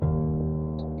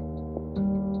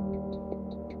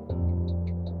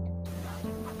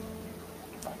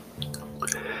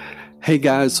Hey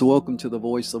guys, welcome to the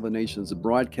Voice of the Nations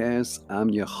broadcast. I'm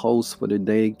your host for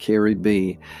today, Carrie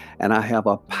B, and I have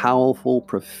a powerful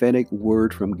prophetic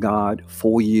word from God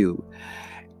for you,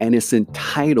 and it's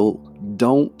entitled,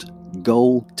 Don't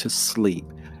Go to Sleep.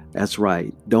 That's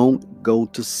right, don't go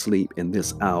to sleep in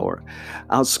this hour.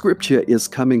 Our scripture is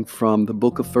coming from the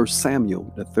book of 1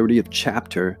 Samuel, the 30th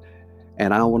chapter,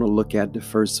 and I want to look at the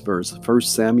first verse. 1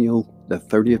 Samuel, the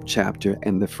 30th chapter,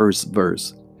 and the first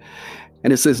verse.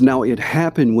 And it says, Now it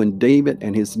happened when David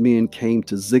and his men came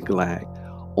to Ziklag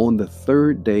on the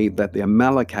third day that the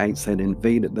Amalekites had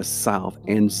invaded the south,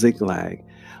 and Ziklag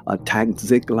attacked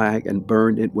Ziklag and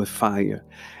burned it with fire,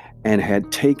 and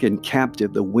had taken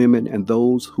captive the women and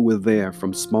those who were there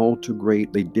from small to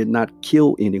great. They did not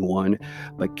kill anyone,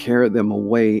 but carried them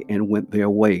away and went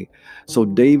their way. So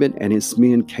David and his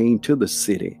men came to the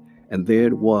city, and there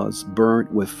it was,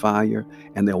 burnt with fire,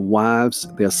 and their wives,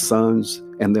 their sons,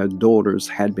 and their daughters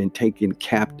had been taken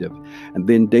captive. And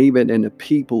then David and the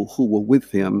people who were with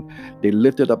him, they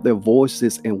lifted up their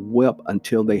voices and wept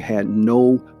until they had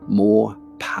no more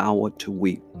power to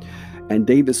weep. And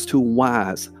David's two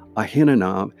wives,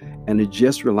 Ahinoam and the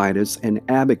Jezreelites, and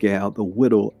Abigail, the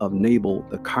widow of Nabal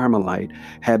the Carmelite,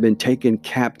 had been taken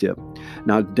captive.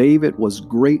 Now David was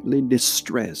greatly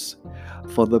distressed,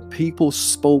 for the people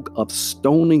spoke of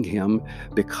stoning him,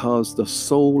 because the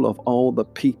soul of all the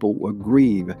people were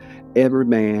grieved, every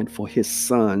man for his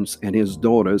sons and his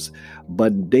daughters.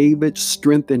 But David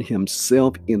strengthened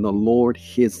himself in the Lord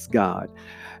his God.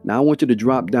 Now I want you to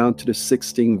drop down to the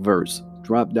 16th verse.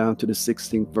 Drop down to the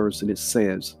 16th verse, and it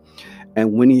says,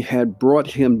 And when he had brought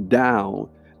him down,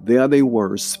 there they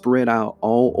were, spread out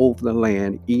all over the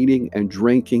land, eating and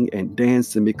drinking and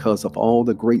dancing, because of all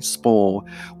the great spoil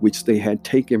which they had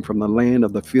taken from the land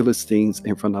of the Philistines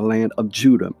and from the land of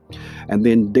Judah. And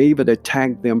then David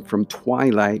attacked them from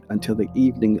twilight until the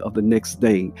evening of the next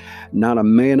day. Not a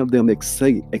man of them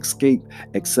escaped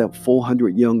except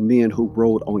 400 young men who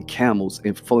rode on camels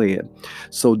and fled.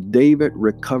 So David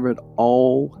recovered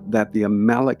all that the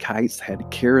Amalekites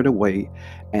had carried away,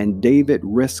 and David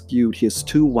rescued his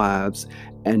two wives,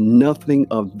 and nothing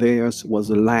of theirs was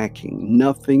lacking.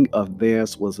 Nothing of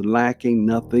theirs was lacking.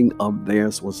 Nothing of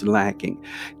theirs was lacking.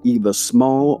 Either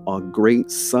small or great,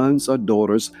 sons or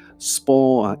daughters,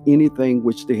 spoil or anything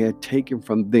which they had taken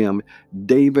from them,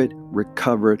 David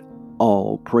recovered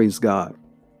all. Praise God.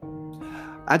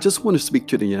 I just want to speak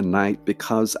to you tonight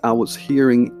because I was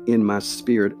hearing in my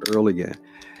spirit earlier,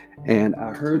 and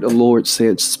I heard the Lord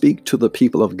said, speak to the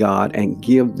people of God and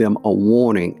give them a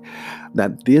warning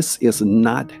that this is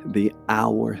not the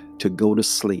hour to go to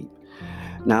sleep.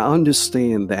 Now, I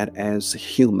understand that as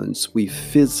humans, we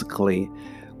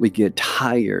get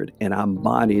tired and our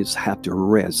bodies have to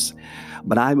rest.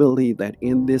 But I believe that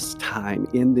in this time,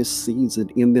 in this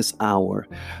season, in this hour,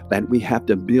 that we have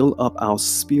to build up our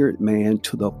spirit man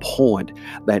to the point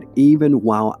that even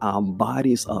while our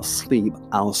bodies are asleep,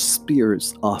 our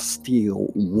spirits are still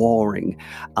warring.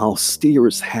 Our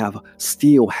spirits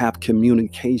still have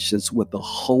communications with the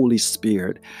Holy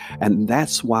Spirit. And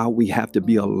that's why we have to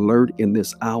be alert in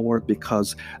this hour,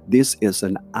 because this is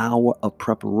an hour of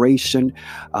preparation,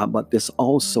 but this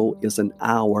also is an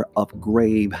hour of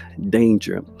grave danger.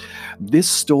 This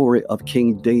story of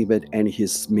King David and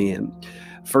his men.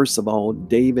 First of all,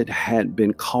 David had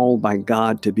been called by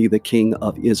God to be the king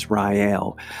of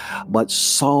Israel. But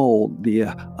Saul, the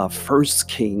first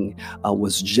king,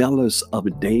 was jealous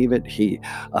of David. He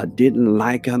didn't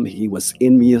like him. He was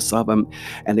envious of him.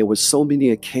 And there were so many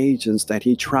occasions that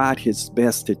he tried his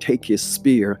best to take his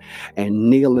spear and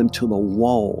nail him to the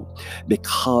wall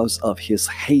because of his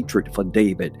hatred for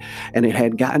David. And it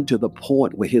had gotten to the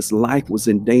point where his life was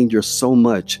in danger so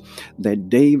much that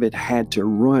David had to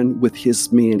run with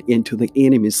his men into the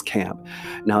enemy's camp.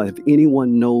 Now, if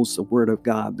anyone knows the word of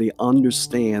God, they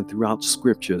understand throughout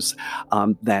scriptures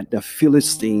that the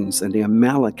Philistines and the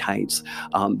Amalekites,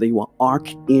 they were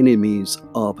arch enemies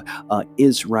of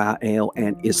Israel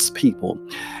and its people.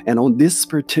 And on this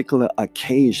particular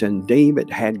occasion, David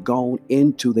had gone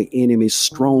into the enemy's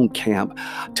strong camp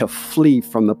to flee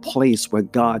from the place where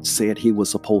God said he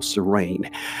was supposed to reign.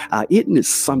 Isn't it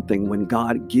something when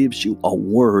God gives you a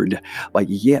word, but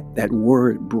yet that word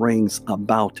brings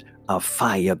about a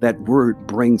fire. That word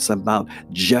brings about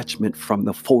judgment from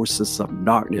the forces of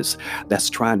darkness that's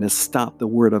trying to stop the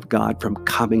word of God from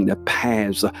coming to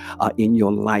pass in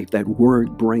your life. That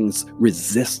word brings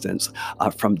resistance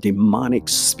from demonic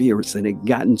spirits. And it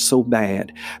gotten so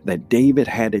bad that David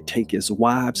had to take his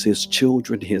wives, his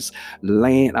children, his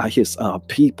land, his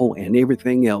people, and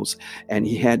everything else. And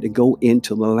he had to go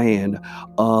into the land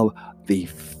of the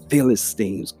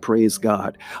Philistines, praise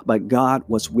God. But God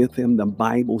was with him, the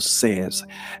Bible says.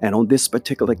 And on this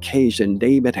particular occasion,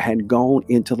 David had gone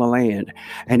into the land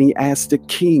and he asked the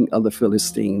king of the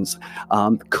Philistines,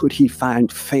 could he find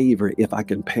favor, if I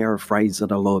can paraphrase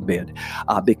it a little bit,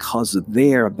 because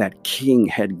there that king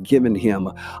had given him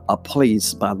a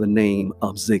place by the name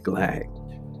of Ziklag.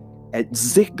 At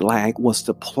Ziklag was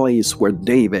the place where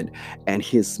David and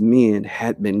his men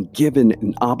had been given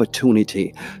an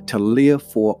opportunity to live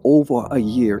for over a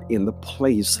year in the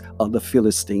place of the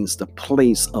Philistines, the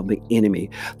place of the enemy,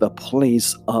 the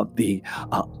place of the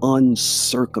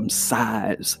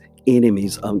uncircumcised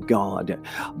enemies of God.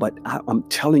 But I'm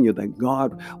telling you that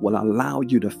God will allow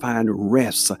you to find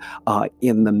rest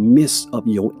in the midst of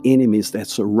your enemies that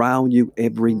surround you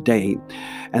every day.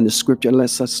 And the scripture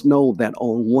lets us know that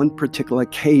on one particular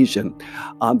occasion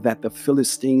that the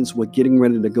Philistines were getting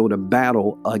ready to go to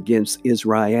battle against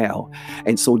Israel.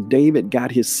 And so David got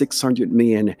his 600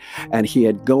 men and he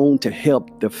had gone to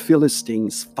help the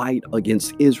Philistines fight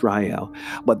against Israel.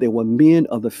 But there were men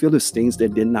of the Philistines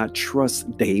that did not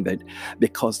trust David,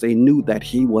 because they knew that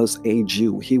he was a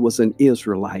Jew, he was an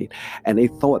Israelite, and they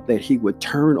thought that he would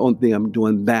turn on them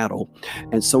during battle.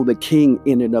 And so the king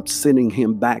ended up sending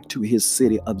him back to his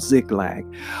city of Ziklag.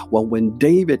 Well, when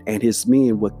David and his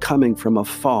men were coming from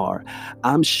afar,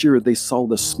 I'm sure they saw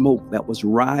the smoke that was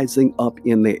rising up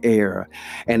in the air.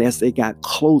 And as they got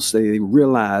closer, they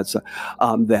realized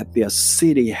that their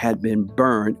city had been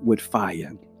burned with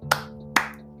fire.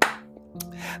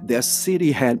 Their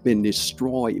city had been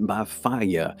destroyed by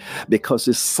fire, because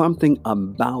there's something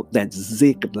about that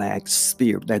Ziklag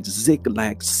spirit,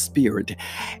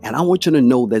 And I want you to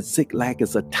know that Ziklag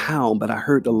is a town, but I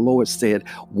heard the Lord said,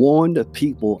 warn the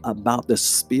people about the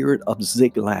spirit of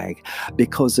Ziklag,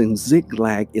 because in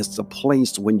Ziklag is the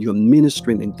place when you're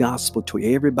ministering the gospel to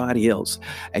everybody else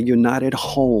and you're not at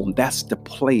home. That's the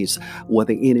place where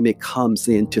the enemy comes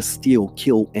in to steal,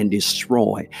 kill, and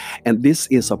destroy. And this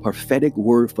is a prophetic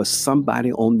word for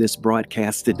somebody on this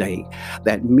broadcast today,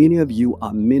 that many of you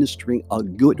are ministering a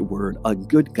good word, a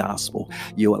good gospel.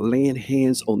 You are laying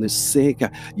hands on the sick.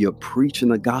 You're preaching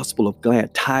the gospel of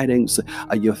glad tidings.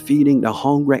 You're feeding the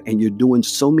hungry, and you're doing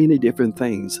so many different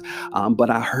things. But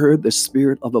I heard the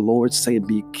Spirit of the Lord say,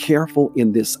 be careful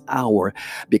in this hour,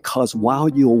 because while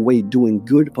you're away doing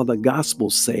good for the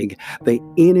gospel's sake, the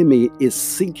enemy is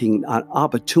seeking an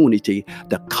opportunity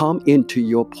to come into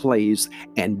your place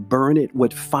and burn it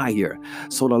with fire.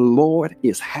 So the Lord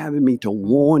is having me to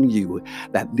warn you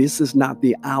that this is not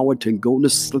the hour to go to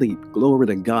sleep, glory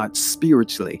to God,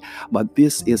 spiritually, but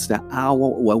this is the hour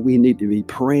where we need to be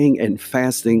praying and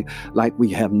fasting like we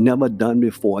have never done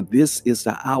before. This is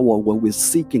the hour where we're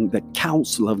seeking the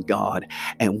counsel of God.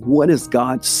 And what is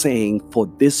God saying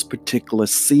for this particular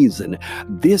season?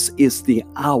 This is the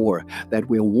hour that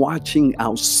we're watching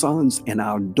our sons and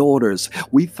our daughters.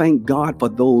 We thank God for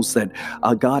those that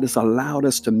God has allowed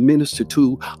us to minister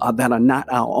to that are not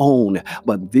our own.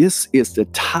 But this is the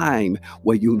time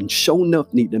where you sure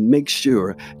enough need to make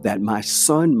sure that my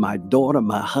son, my daughter,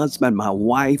 my husband, my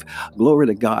wife, glory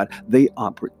to God, they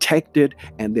are protected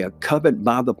and they're covered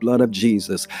by the blood of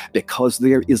Jesus, because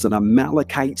there is an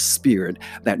Amalekite spirit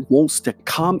that wants to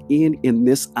come in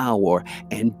this hour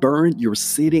and burn your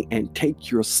city and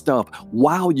take your stuff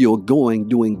while you're doing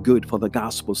good for the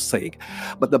gospel's sake.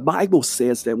 But the Bible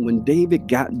says that when David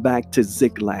got back to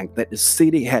Ziklag, that the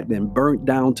city had been burnt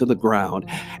down to the ground.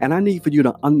 And I need for you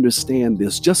to understand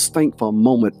this. Just think for a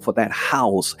moment for that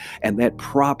house and that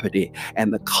property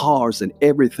and the cars and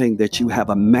everything that you have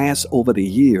amassed over the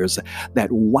years,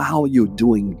 that while you're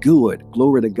doing good,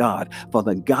 glory to God, for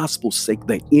the gospel's sake,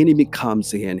 the enemy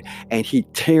comes in and he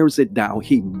tears it down.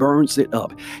 He burns it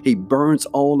up. He burns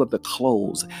all of the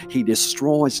clothes. He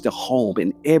destroys the home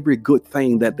and every good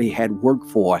thing that they had worked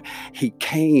for. He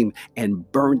came and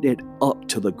burned it up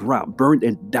to the ground, burned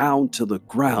it down to the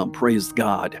ground. Praise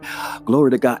God.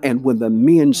 Glory to God. And when the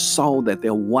men saw that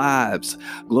their wives,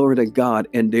 glory to God,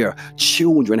 and their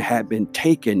children had been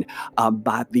taken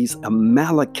by these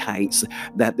Amalekites,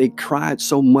 that they cried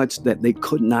so much that they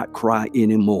could not cry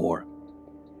anymore.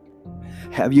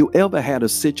 Have you ever had a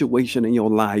situation in your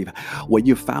life where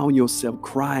you found yourself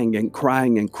crying and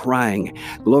crying and crying,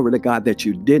 glory to God, that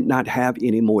you did not have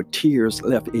any more tears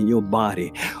left in your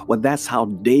body? Well, that's how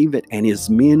David and his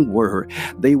men were.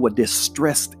 They were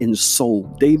distressed in soul.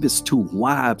 David's two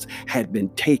wives had been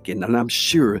taken, and I'm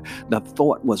sure the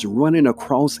thought was running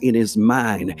across in his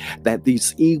mind that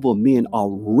these evil men are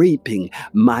raping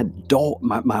my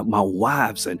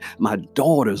wives and my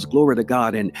daughters, glory to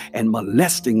God, and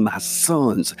molesting my son.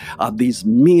 sons. These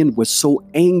men were so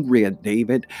angry at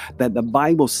David that the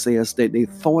Bible says that they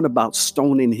thought about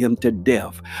stoning him to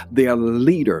death. Their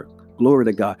leader, glory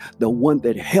to God, the one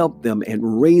that helped them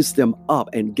and raised them up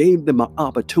and gave them an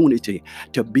opportunity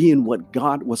to be in what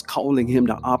God was calling him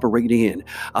to operate in.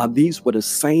 These were the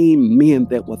same men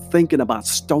that were thinking about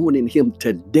stoning him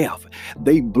to death.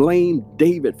 They blamed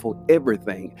David for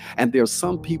everything. And there are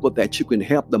some people that you can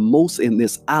help the most in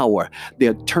this hour.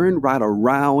 They'll turn right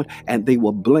around and they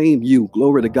will blame you,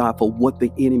 glory to God, for what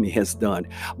the enemy has done.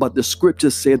 But the scripture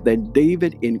said that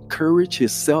David encouraged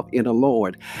himself in the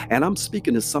Lord. And I'm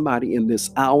speaking to somebody in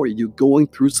this hour. You're going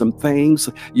through some things.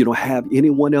 You don't have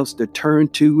anyone else to turn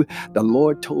to. The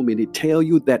Lord told me to tell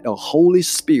you that the Holy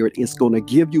Spirit is going to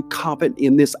give you confidence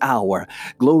in this hour.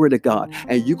 Glory to God.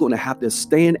 And you're going to have to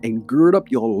stand and gird up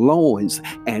your loins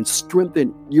and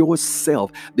strengthen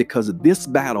yourself, because this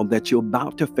battle that you're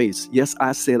about to face, yes,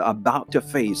 I said about to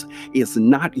face, is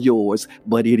not yours,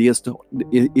 but it is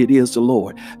the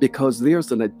Lord, because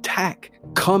there's an attack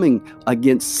coming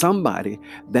against somebody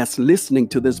that's listening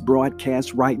to this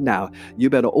broadcast right now. You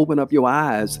better open up your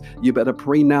eyes. You better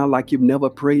pray now like you've never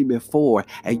prayed before.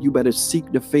 And you better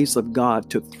seek the face of God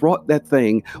to thwart that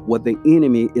thing what the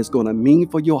enemy is going to mean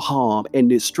for your harm and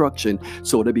destruction,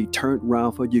 so to be turned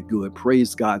around for your good.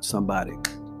 Praise God, somebody.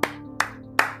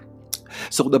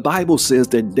 So the Bible says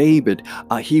that David,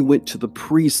 he went to the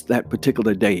priest that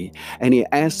particular day and he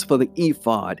asked for the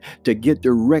ephod to get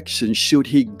direction should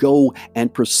he go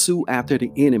and pursue after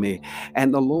the enemy.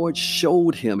 And the Lord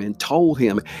showed him and told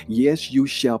him, yes, you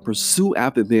shall pursue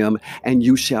after them and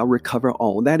you shall recover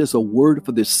all. That is a word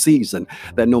for this season,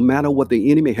 that no matter what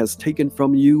the enemy has taken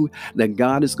from you, that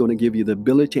God is going to give you the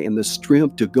ability and the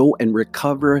strength to go and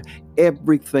recover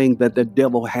everything that the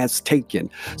devil has taken.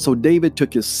 So David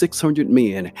took his 600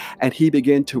 men and he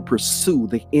began to pursue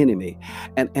the enemy.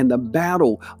 And the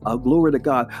battle, glory to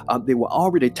God, they were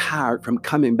already tired from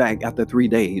coming back after 3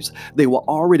 days. They were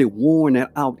already worn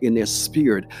out in their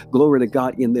spirit, glory to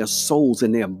God, in their souls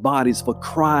and their bodies for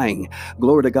crying,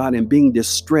 glory to God, and being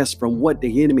distressed from what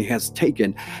the enemy has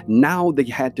taken. Now they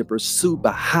had to pursue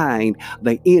behind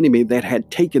the enemy that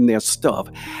had taken their stuff.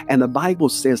 And the Bible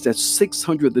says that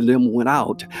 600 of them went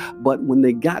out, but when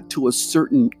they got to a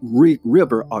certain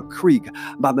river or creek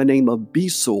by the name of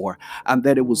Besor, and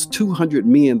that it was 200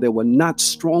 men that were not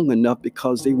strong enough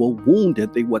because they were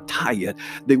wounded, they were tired,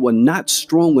 they were not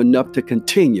strong enough to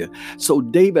continue. So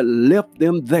David left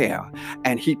them there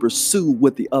and he pursued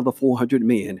with the other 400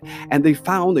 men. And they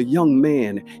found a young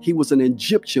man. He was an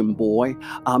Egyptian boy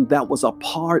that was a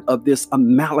part of this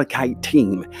Amalekite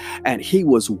team, and he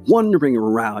was wandering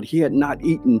around. He had not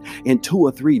eaten in 2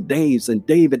 or 3 days, and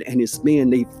David and his men,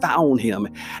 they found him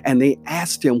and they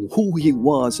asked him who he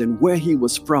was and where he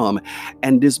was from.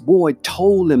 And this boy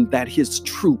told them that his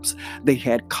troops, they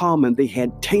had come and they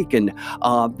had taken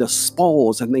the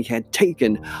spoils, and they had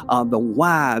taken the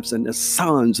wives and the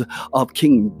sons of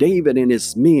King David and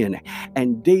his men.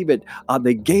 And David,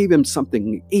 they gave him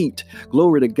something to eat,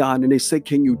 glory to God, and they said,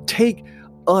 can you take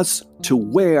us to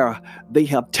where they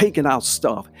have taken our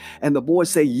stuff? And the boy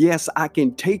said, yes, I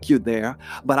can take you there,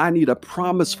 but I need a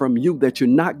promise from you that you're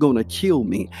not going to kill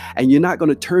me and you're not going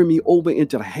to turn me over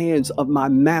into the hands of my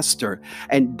master.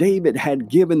 And David had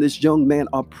given this young man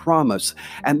a promise,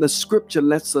 and the scripture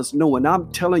lets us know, and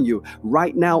I'm telling you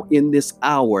right now in this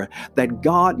hour, that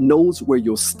God knows where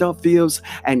your stuff is,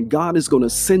 and God is going to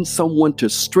send someone to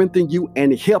strengthen you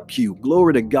and help you.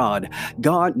 Glory to God.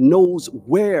 God knows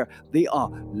where they are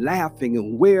laughing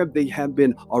and where they have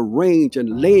been arranged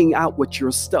and laying out with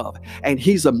your stuff. And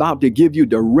he's about to give you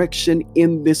direction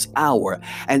in this hour.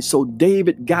 And so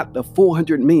David got the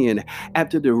 400 men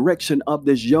at the direction of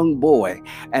this young boy,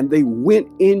 and they went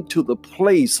into the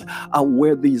place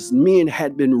where these men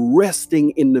had been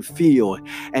resting in the field.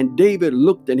 And David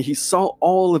looked and he saw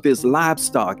all of his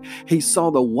livestock. He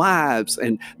saw the wives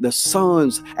and the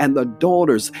sons and the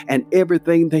daughters and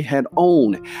everything they had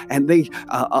owned. And they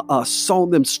saw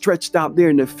them stretched out there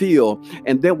in the field.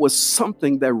 And there was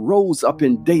something that rose up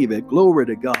in David. Glory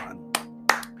to God.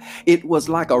 It was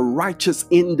like a righteous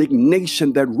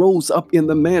indignation that rose up in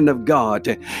the man of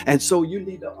God. And so you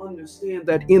need to understand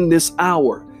that in this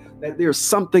hour, that there's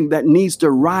something that needs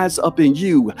to rise up in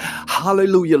you.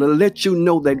 Hallelujah. To let you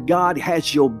know that God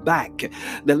has your back.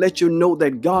 To let you know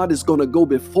that God is going to go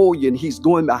before you and he's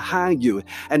going behind you.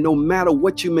 And no matter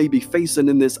what you may be facing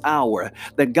in this hour,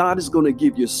 that God is going to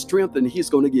give you strength and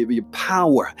he's going to give you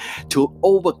power to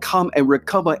overcome and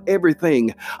recover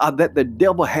everything that the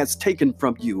devil has taken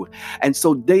from you. And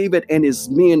so David and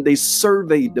his men, they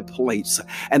surveyed the place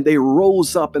and they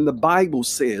rose up, and the Bible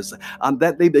says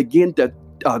that they began to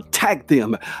attack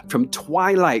them from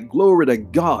twilight, glory to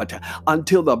God,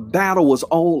 until the battle was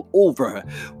all over.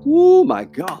 Oh my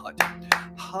God.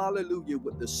 Hallelujah.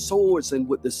 With the swords and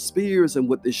with the spears and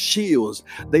with the shields,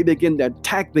 they began to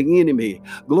attack the enemy.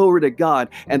 Glory to God.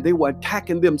 And they were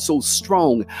attacking them so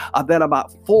strong that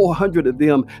about 400 of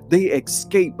them, they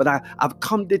escaped. But I've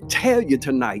come to tell you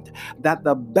tonight that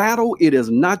the battle, it is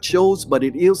not yours, but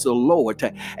it is the Lord.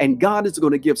 And God is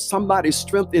going to give somebody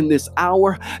strength in this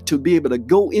hour to be able to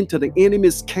go into the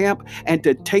enemy's camp and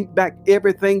to take back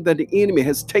everything that the enemy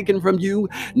has taken from you,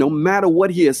 no matter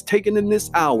what he has taken in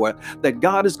this hour, that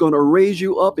God is going to raise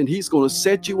you up and he's going to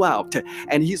set you out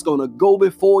and he's going to go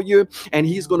before you and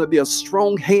he's going to be a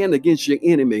strong hand against your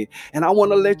enemy. And I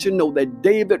want to let you know that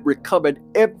David recovered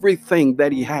everything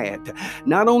that he had.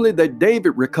 Not only that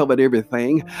David recovered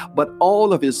everything, but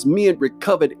all of his men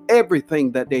recovered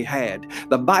everything that they had.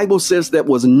 The Bible says there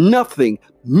was nothing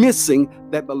missing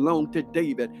that belonged to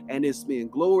David and his men.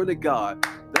 Glory to God.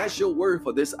 That's your word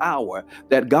for this hour,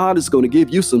 that God is going to give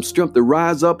you some strength to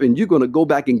rise up and you're going to go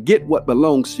back and get what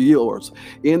belongs to yours.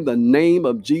 In the name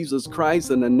of Jesus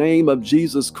Christ, in the name of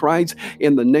Jesus Christ,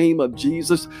 in the name of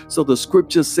Jesus. So the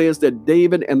scripture says that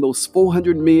David and those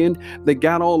 400 men, they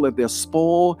got all of their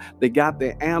spoil. They got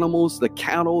their animals, the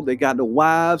cattle, they got the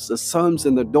wives, the sons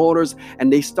and the daughters,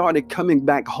 and they started coming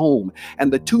back home.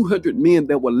 And the 200 men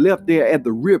that were left there at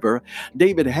the river,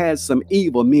 David had some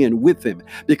evil men with him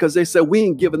because they said, we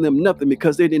ain't giving them nothing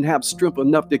because they didn't have strength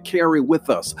enough to carry with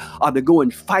us or to go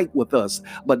and fight with us.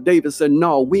 But David said,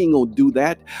 no, we ain't gonna do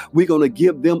that. We're gonna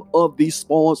give them of these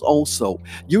spoils also.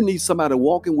 You need somebody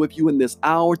walking with you in this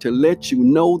hour to let you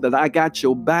know that I got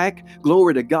your back.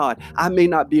 Glory to God. I may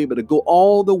not be able to go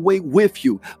all the way with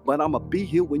you, but I'm gonna be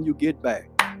here when you get back.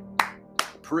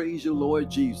 Praise you,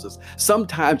 Lord Jesus.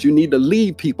 Sometimes you need to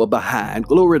leave people behind,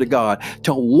 glory to God,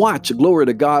 to watch, glory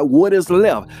to God, what is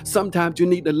left. Sometimes you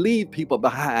need to leave people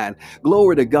behind,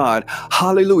 glory to God,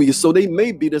 hallelujah. So they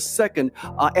may be the second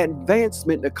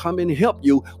advancement to come and help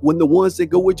you when the ones that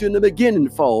go with you in the beginning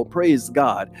fall, praise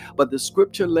God. But the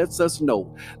scripture lets us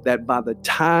know that by the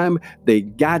time they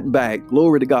got back,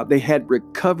 glory to God, they had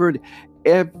recovered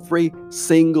every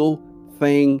single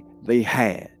thing they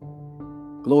had.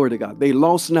 Glory to God. They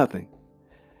lost nothing.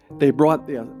 They brought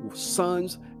their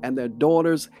sons and their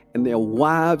daughters and their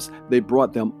wives. They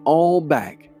brought them all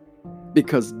back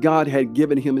because God had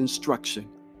given him instruction.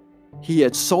 He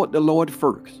had sought the Lord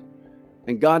first.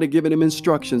 And God had given him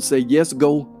instruction. Say, yes,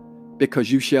 go,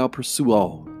 because you shall pursue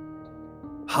all.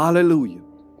 Hallelujah.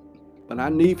 But I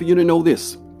need for you to know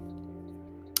this.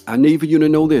 I need for you to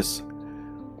know this.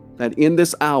 That in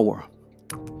this hour,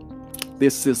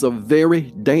 this is a very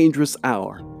dangerous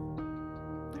hour.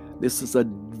 This is a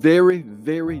very,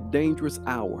 very dangerous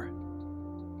hour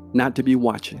not to be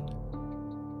watching.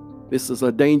 This is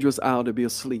a dangerous hour to be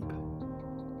asleep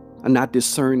and not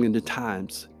discerning the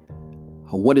times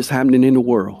of what is happening in the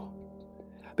world.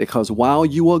 Because while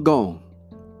you are gone,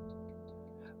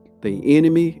 the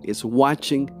enemy is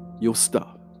watching your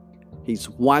stuff. He's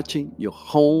watching your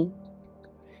home.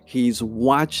 He's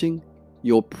watching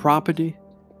your property.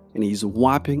 And he's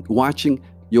watching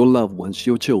your loved ones,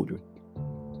 your children.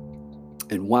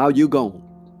 And while you're gone,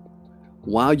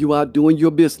 while you are doing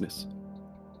your business,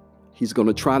 he's going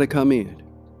to try to come in.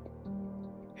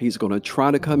 He's going to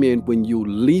try to come in when you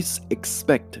least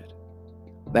expect it.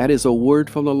 That is a word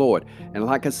from the Lord. And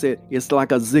like I said, it's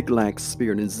like a Ziklag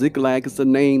spirit. And Ziklag is the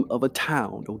name of a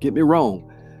town. Don't get me wrong.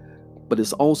 But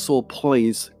it's also a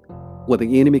place where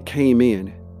the enemy came in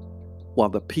while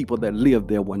the people that lived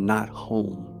there were not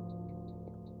home.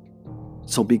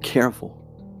 So be careful.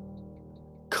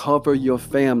 Cover your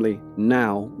family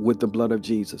now with the blood of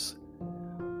Jesus.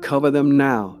 Cover them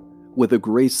now with the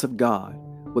grace of God,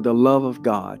 with the love of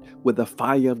God, with the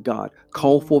fire of God.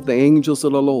 Call forth the angels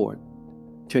of the Lord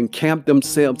to encamp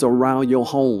themselves around your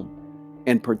home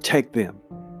and protect them.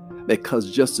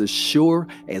 Because just as sure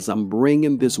as I'm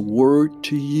bringing this word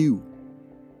to you,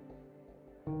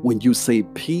 when you say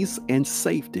peace and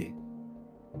safety,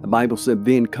 the Bible said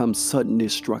then comes sudden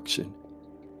destruction.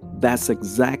 That's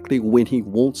exactly when he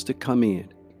wants to come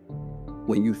in.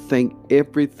 When you think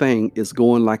everything is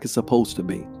going like it's supposed to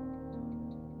be.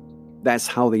 That's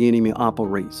how the enemy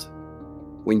operates.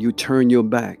 When you turn your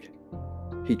back,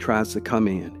 he tries to come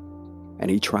in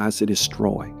and he tries to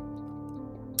destroy.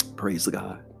 Praise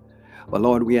God. But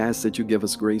Lord, we ask that you give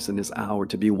us grace in this hour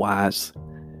to be wise.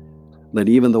 That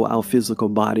even though our physical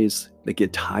bodies, they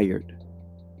get tired,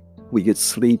 we get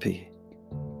sleepy,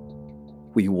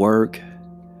 we work,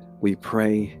 we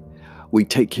pray, we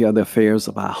take care of the affairs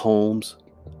of our homes.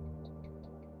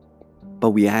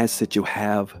 But we ask that you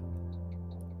have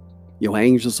Your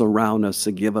angels around us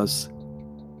to give us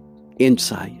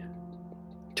insight,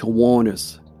 to warn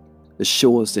us, to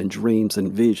show us in dreams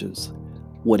and visions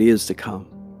what is to come.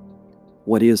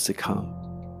 What is to come.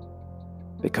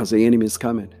 Because the enemy is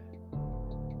coming.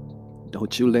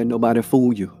 Don't you let nobody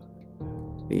fool you.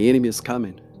 The enemy is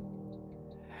coming.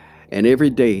 And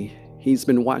every day he's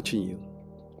been watching you.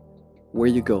 Where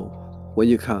you go, where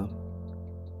you come.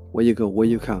 Where you go, where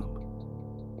you come.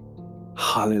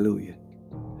 Hallelujah.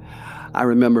 I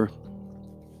remember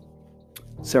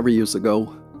several years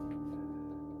ago,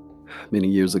 many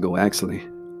years ago actually,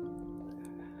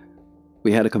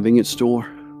 we had a convenience store.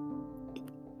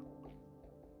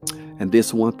 And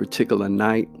this one particular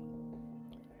night,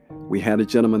 we had a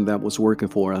gentleman that was working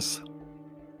for us.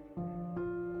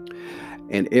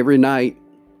 And every night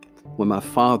when my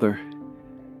father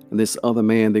and this other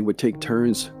man, they would take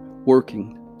turns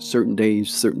working certain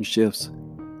days, certain shifts,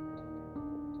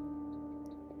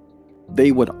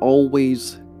 they would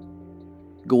always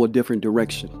go a different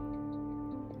direction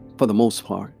for the most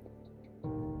part.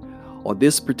 Or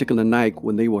this particular night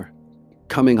when they were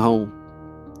coming home,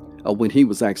 or when he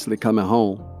was actually coming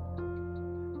home,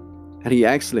 and he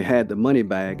actually had the money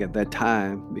bag at that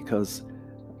time because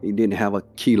he didn't have a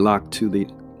key lock to the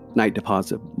night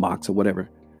deposit box or whatever.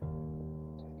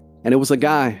 And it was a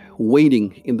guy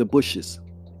waiting in the bushes.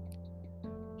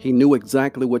 He knew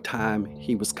exactly what time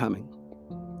he was coming.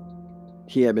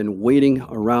 He had been waiting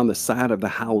around the side of the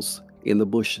house in the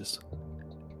bushes.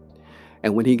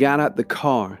 And when he got out the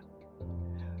car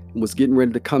and was getting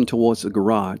ready to come towards the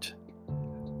garage,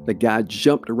 the guy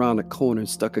jumped around the corner and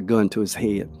stuck a gun to his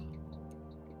head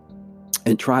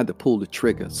and tried to pull the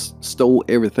trigger, stole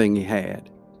everything he had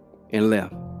and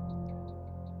left.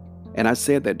 And I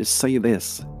said that to say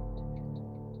this,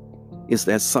 is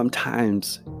that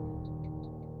sometimes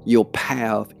your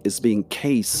path is being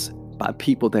cased by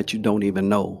people that you don't even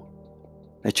know,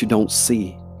 that you don't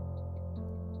see.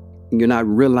 And you're not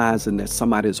realizing that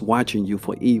somebody is watching you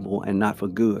for evil and not for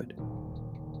good.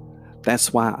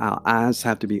 That's why our eyes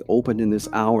have to be open in this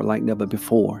hour like never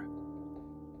before.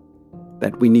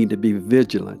 That we need to be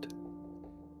vigilant.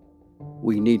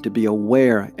 We need to be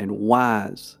aware and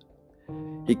wise.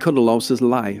 He could have lost his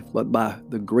life, but by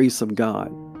the grace of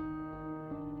God,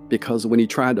 because when he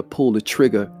tried to pull the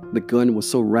trigger, the gun was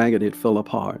so ragged it fell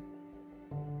apart.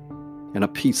 And a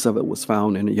piece of it was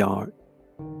found in the yard.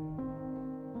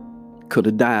 Could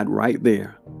have died right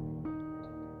there.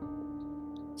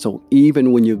 So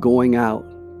even when you're going out,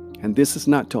 and this is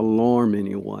not to alarm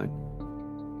anyone,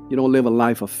 you don't live a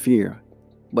life of fear,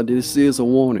 but this is a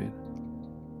warning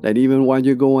that even while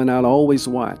you're going out, always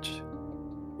watch.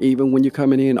 Even when you're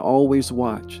coming in, always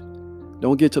watch.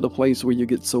 Don't get to the place where you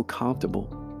get so comfortable,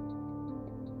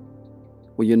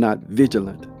 where you're not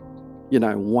vigilant, you're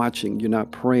not watching, you're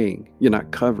not praying, you're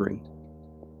not covering,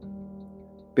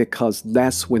 because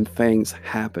that's when things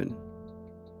happen.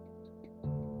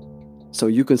 So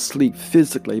you can sleep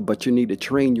physically, but you need to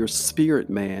train your spirit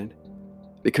man,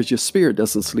 because your spirit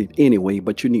doesn't sleep anyway,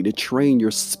 but you need to train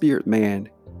your spirit man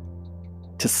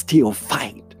to still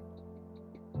fight.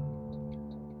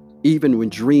 Even when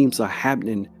dreams are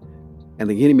happening and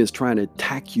the enemy is trying to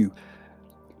attack you,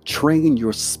 train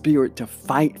your spirit to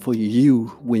fight for you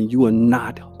when you are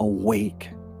not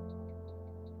awake.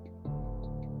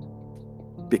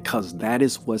 Because that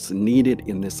is what's needed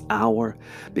in this hour.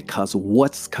 Because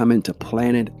what's coming to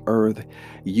planet Earth,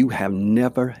 you have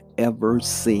never, ever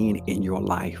seen in your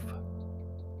life.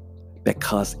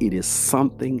 Because it is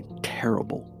something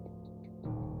terrible.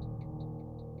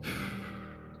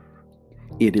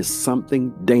 It is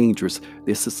something dangerous.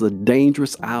 This is a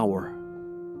dangerous hour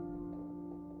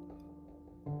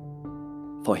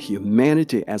for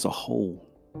humanity as a whole.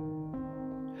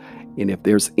 And if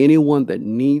there's anyone that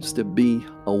needs to be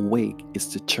awake,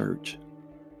 it's the church.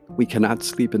 We cannot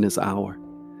sleep in this hour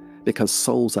because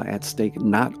souls are at stake.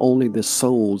 Not only the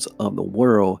souls of the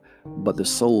world, but the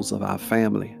souls of our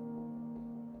family.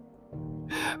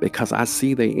 Because I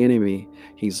see the enemy,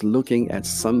 he's looking at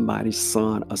somebody's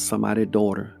son or somebody's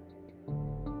daughter.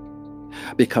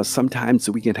 Because sometimes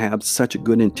we can have such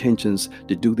good intentions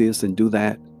to do this and do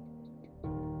that,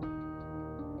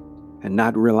 and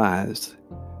not realize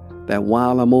that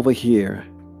while I'm over here,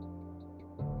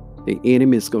 the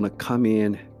enemy is going to come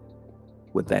in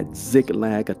with that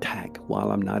zigzag attack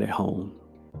while I'm not at home.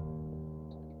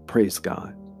 Praise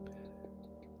God.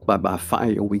 But by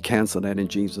fire, we cancel that in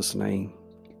Jesus' name.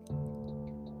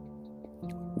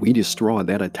 We destroy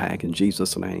that attack in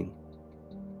Jesus' name.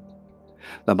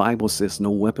 The Bible says,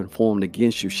 no weapon formed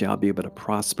against you shall be able to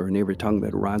prosper, and every tongue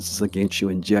that rises against you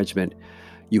in judgment,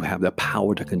 you have the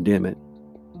power to condemn it.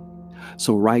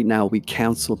 So right now, we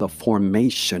cancel the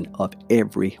formation of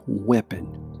every weapon,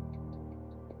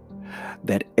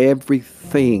 that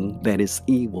everything that is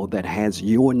evil that has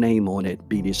your name on it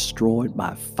be destroyed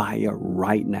by fire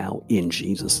right now in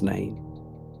Jesus' name.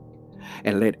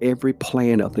 And let every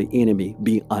plan of the enemy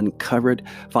be uncovered.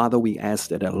 Father, we ask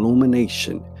that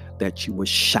illumination, that you would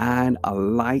shine a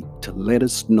light to let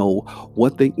us know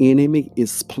what the enemy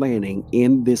is planning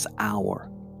in this hour,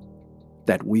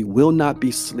 that we will not be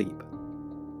asleep,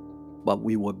 but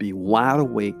we will be wide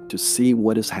awake to see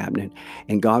what is happening.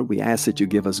 And God, we ask that you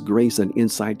give us grace and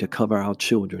insight to cover our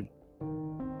children,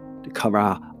 to cover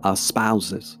our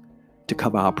spouses, to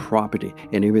cover our property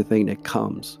and everything that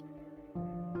comes.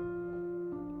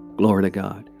 Glory to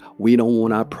God. We don't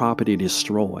want our property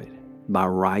destroyed by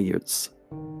riots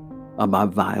or by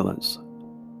violence.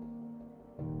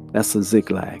 That's a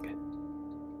Ziklag.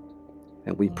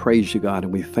 And we praise you, God,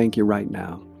 and we thank you right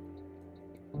now.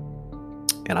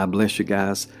 And I bless you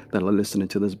guys that are listening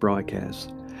to this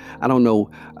broadcast. I don't know,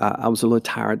 I was a little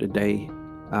tired today,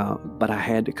 but I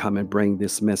had to come and bring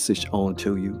this message on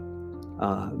to you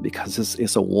because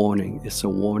it's a warning. It's a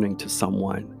warning to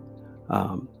someone.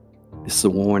 It's a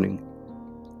warning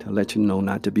to let you know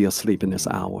not to be asleep in this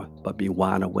hour, but be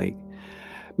wide awake.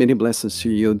 Many blessings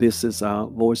to you. This is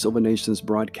Voice Over Nations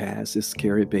broadcast. This is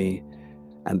Carrie B,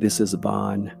 and this is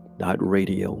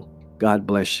Bond.radio. God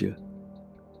bless you.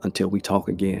 Until we talk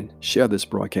again, share this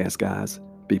broadcast, guys.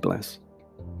 Be blessed.